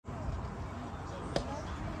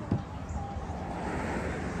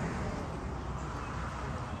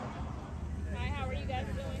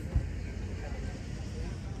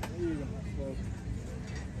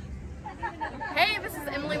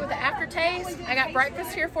I got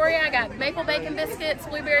breakfast here for you. I got maple bacon biscuits,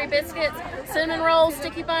 blueberry biscuits, cinnamon rolls,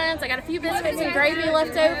 sticky buns. I got a few biscuits and gravy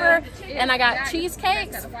left over, and I got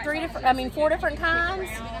cheesecakes, 4 different kinds,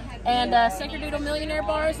 and Snickerdoodle Millionaire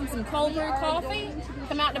bars and some cold brew coffee.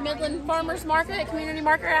 Come out to Midland Farmers Market, community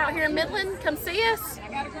market out here in Midland. Come see us.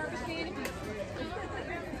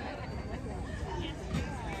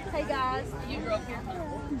 Hey guys. You grew up here.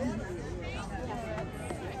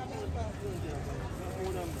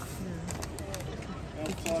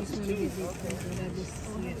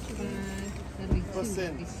 What's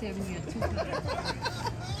in?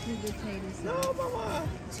 No, Mama.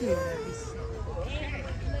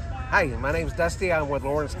 Hi, my name's Dusty. I'm with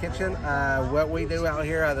Lauren's Kitchen. What we do out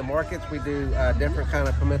here at the markets, we do different kind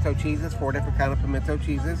of pimento cheeses, 4 different kind of pimento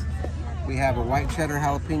cheeses. We have a white cheddar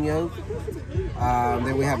jalapeno.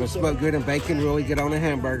 Then we have a smoked good and bacon, really good on a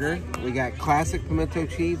hamburger. We got classic pimento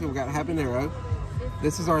cheese, and we got habanero.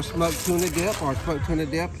 This is our smoked tuna dip. Our smoked tuna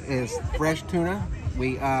dip is fresh tuna.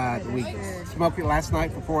 We smoked it last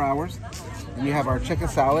night for 4 hours. And you have our chicken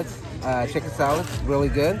salads. Really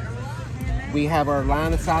good. We have our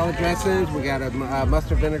line of salad dressings. We got a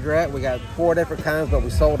mustard vinaigrette. We got 4 different kinds, but we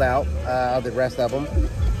sold out of the rest of them.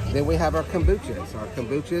 Then we have our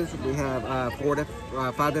kombuchas. We have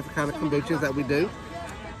 5 different kinds of kombuchas that we do.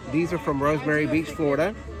 These are from Rosemary Beach,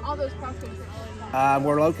 Florida. All those costumes.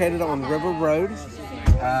 We're located on River Road,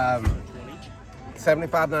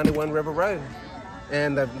 7591 River Road.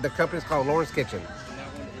 And the company is called Lauren's Kitchen.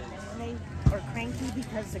 They are cranky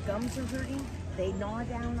because the gums are hurting. They gnaw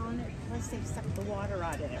down on it, plus they suck the water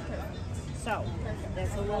out of it. So,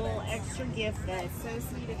 that's a little extra gift that's so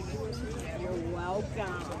sweet of you. You're welcome.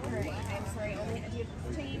 I'm sorry, only do you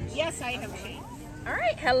have change? Yes, I have change. All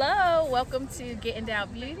right, hello, welcome to Getting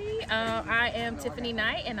Down Beauty. I am Tiffany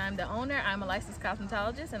Knight and I'm the owner. I'm a licensed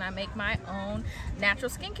cosmetologist and I make my own natural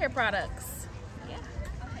skincare products. Yeah.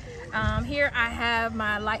 Here I have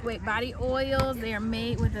my lightweight body oils. They are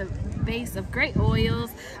made with a base of great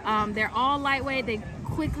oils. They're all lightweight. They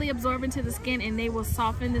quickly absorb into the skin and they will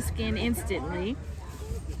soften the skin instantly.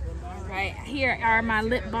 Right here are my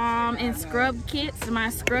lip balm and scrub kits. My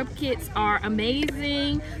scrub kits are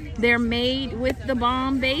amazing. They're made with the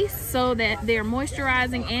balm base so that they're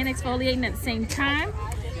moisturizing and exfoliating at the same time.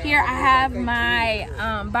 Here I have my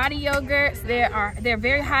body yogurts. They're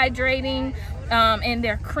very hydrating and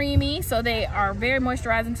they're creamy, so they are very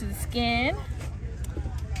moisturizing to the skin.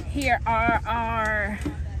 Here are our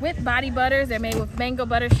whipped body butters. They're made with mango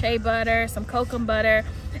butter, shea butter, some cocoa butter,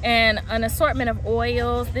 and an assortment of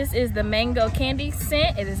oils. This is the mango candy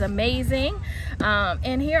scent. It is amazing.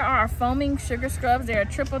 And here are our foaming sugar scrubs. They're a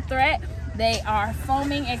triple threat. They are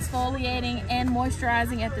foaming, exfoliating, and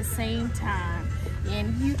moisturizing at the same time.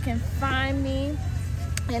 And you can find me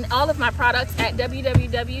and all of my products at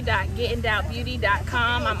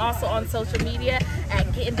www.gettingdownbeauty.com. I'm also on social media at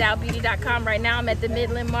gettingdownbeauty.com. Right now I'm at the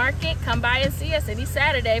Midland Market. Come by and see us any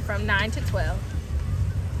Saturday from 9 to 12.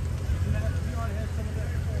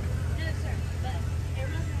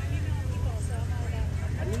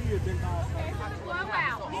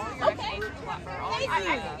 Okay.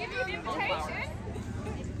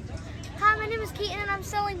 Hi, my name is Keaton and I'm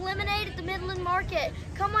selling lemonade at the Midland Market.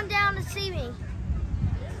 Come on down to see me.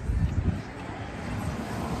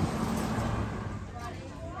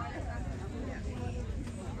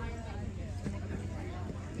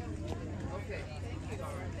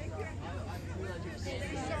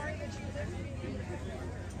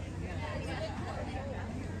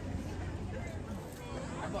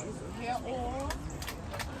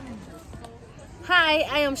 Hi,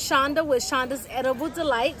 I am Shonda with Shonda's Edible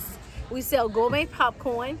Delights. We sell gourmet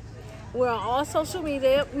popcorn. We're on all social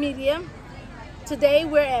media. Today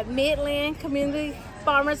we're at Midland Community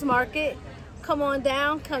Farmers Market. Come on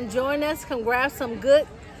down, come join us, come grab some good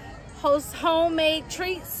homemade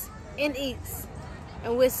treats and eats.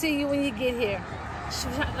 And we'll see you when you get here.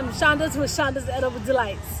 I'm Shonda's with Shonda's Edible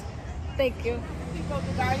Delights. Thank you.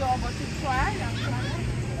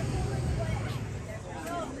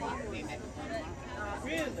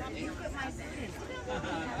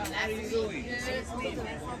 How are you doing?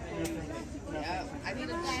 I need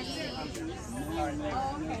a cheese.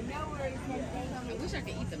 Oh, okay, no worries. I wish I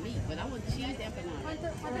could eat the meat, but I want cheese and banana. I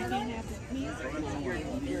can't have the meat.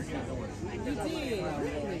 You did.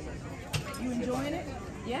 Really? You enjoying it?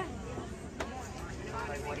 Yeah.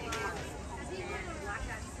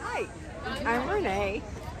 Hi, I'm Renee,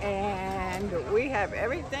 and we have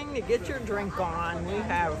everything to get your drink on. We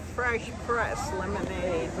have fresh pressed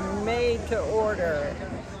lemonade made to order.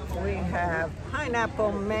 We have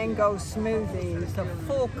pineapple mango smoothies, a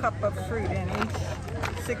full cup of fruit in each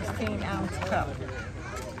 16-ounce cup.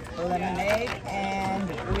 lemonade,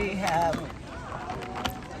 and we have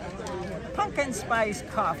pumpkin spice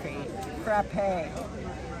coffee, frappe.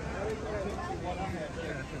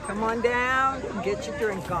 Come on down and get your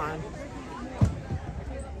drink on.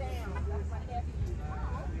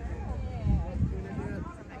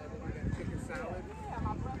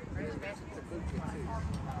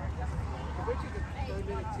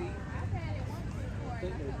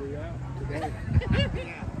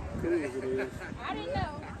 I didn't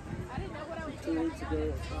know what I was doing. 2 weeks ago, it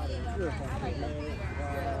was hot.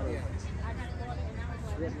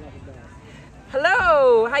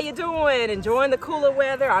 Hello, how you doing? Enjoying the cooler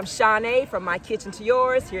weather? I'm Shawnee from My Kitchen to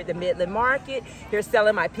Yours here at the Midland Market. Here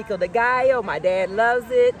selling my pico de gallo. My dad loves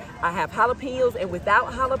it. I have jalapenos and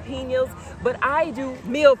without jalapenos, but I do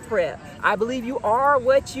meal prep. I believe you are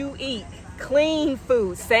what you eat. Clean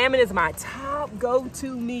food. Salmon is my top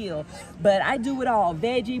go-to meal, but I do it all.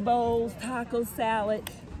 Veggie bowls, taco salad.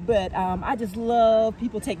 But I just love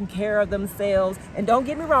people taking care of themselves. And don't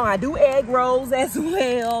get me wrong, I do egg rolls as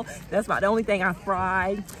well. That's about the only thing I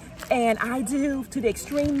fry. And I do, to the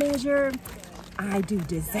extreme measure, I do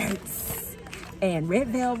desserts. And red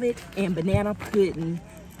velvet and banana pudding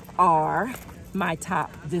are my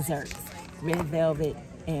top desserts. Red velvet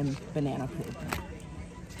and banana pudding.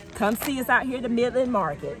 Come see us out here at the Midland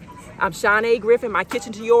Market. I'm Shawnee Griffin,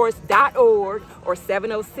 MyKitchenToYours.org or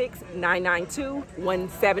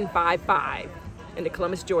 706-992-1755 in the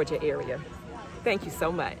Columbus, Georgia area. Thank you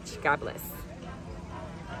so much. God bless.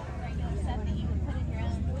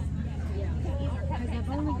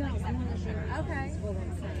 Okay.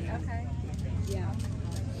 Okay. Yeah.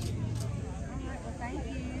 All right. Well, thank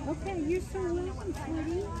you. Okay, you're so welcome,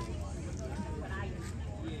 sweetie.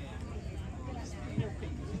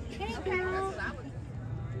 Hey, girl.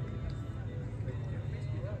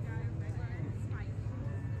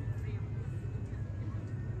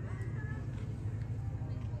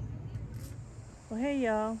 Well, hey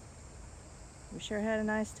y'all, we sure had a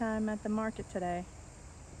nice time at the market today.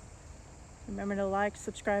 Remember to like,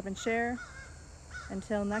 subscribe, and share.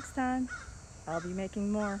 Until next time, I'll be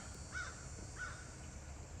making more.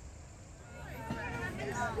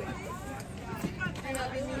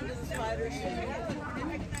 Spiders.